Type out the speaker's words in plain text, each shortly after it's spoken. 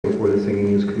before the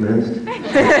singing is commenced.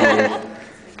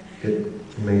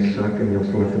 It may suck and you'll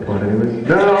still have to plot anyways.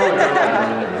 No.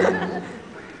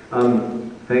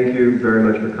 Thank you very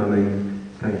much for coming.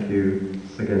 Thank you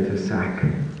again to SAC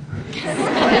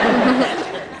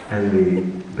and the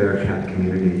Bearcat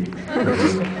community.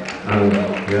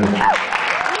 Yeah.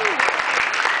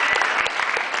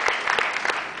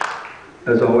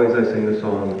 As always, I sing the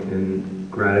song in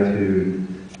gratitude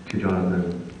to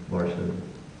Jonathan Larson.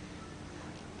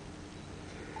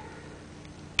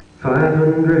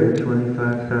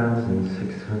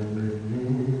 525,600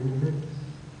 minutes,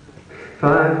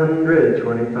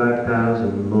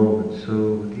 525,000 moments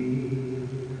so dear,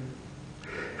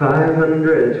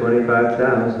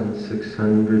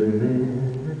 525,600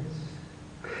 minutes.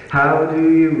 How do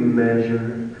you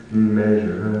measure a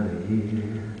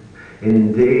year?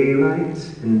 In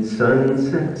daylights, in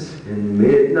sunsets, in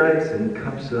midnights, in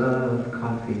cups of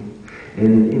coffee,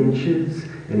 in inches,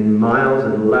 in miles,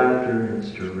 and laughter and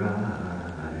strife.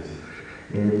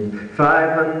 In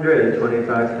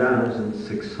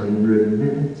 525,600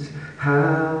 minutes,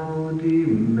 how do you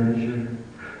measure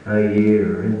a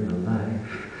year in the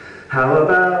life? How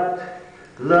about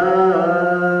love?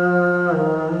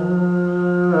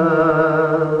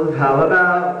 How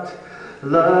about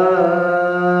love?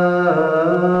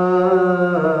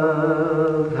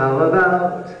 How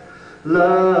about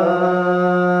love?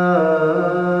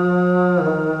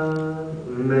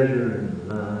 Measuring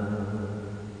love.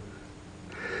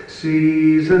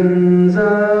 Seasons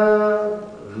of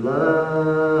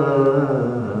love.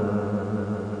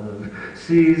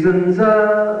 Seasons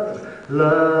of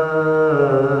love.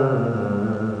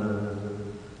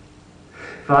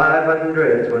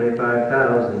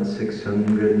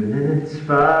 525,600 minutes,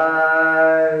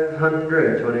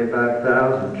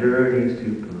 525,000 journeys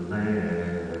to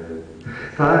plan.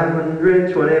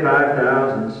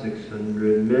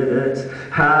 525,600 minutes.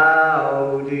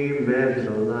 How do you measure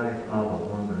the life of a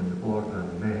woman or a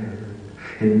man?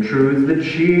 In truths that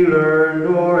she learned,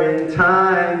 or in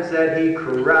times that he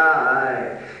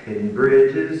cried, in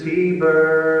bridges he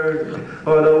burned,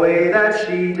 or the way that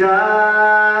she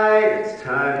died. It's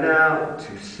time now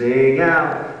to sing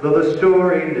out, though the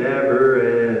story never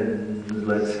ends.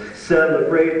 Let's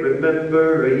celebrate,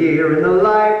 remember a year in the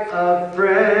life of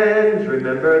friends.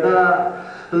 Remember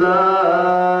the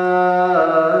love.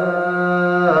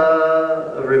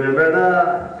 Remember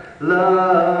the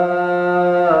love.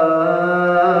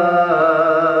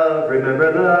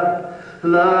 Remember the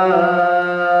love.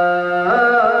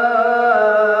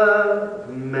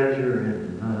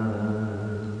 Measuring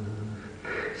love.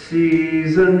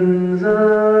 Seasons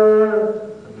of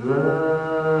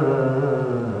love.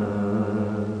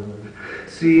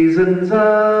 Seasons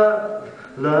of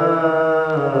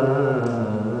love.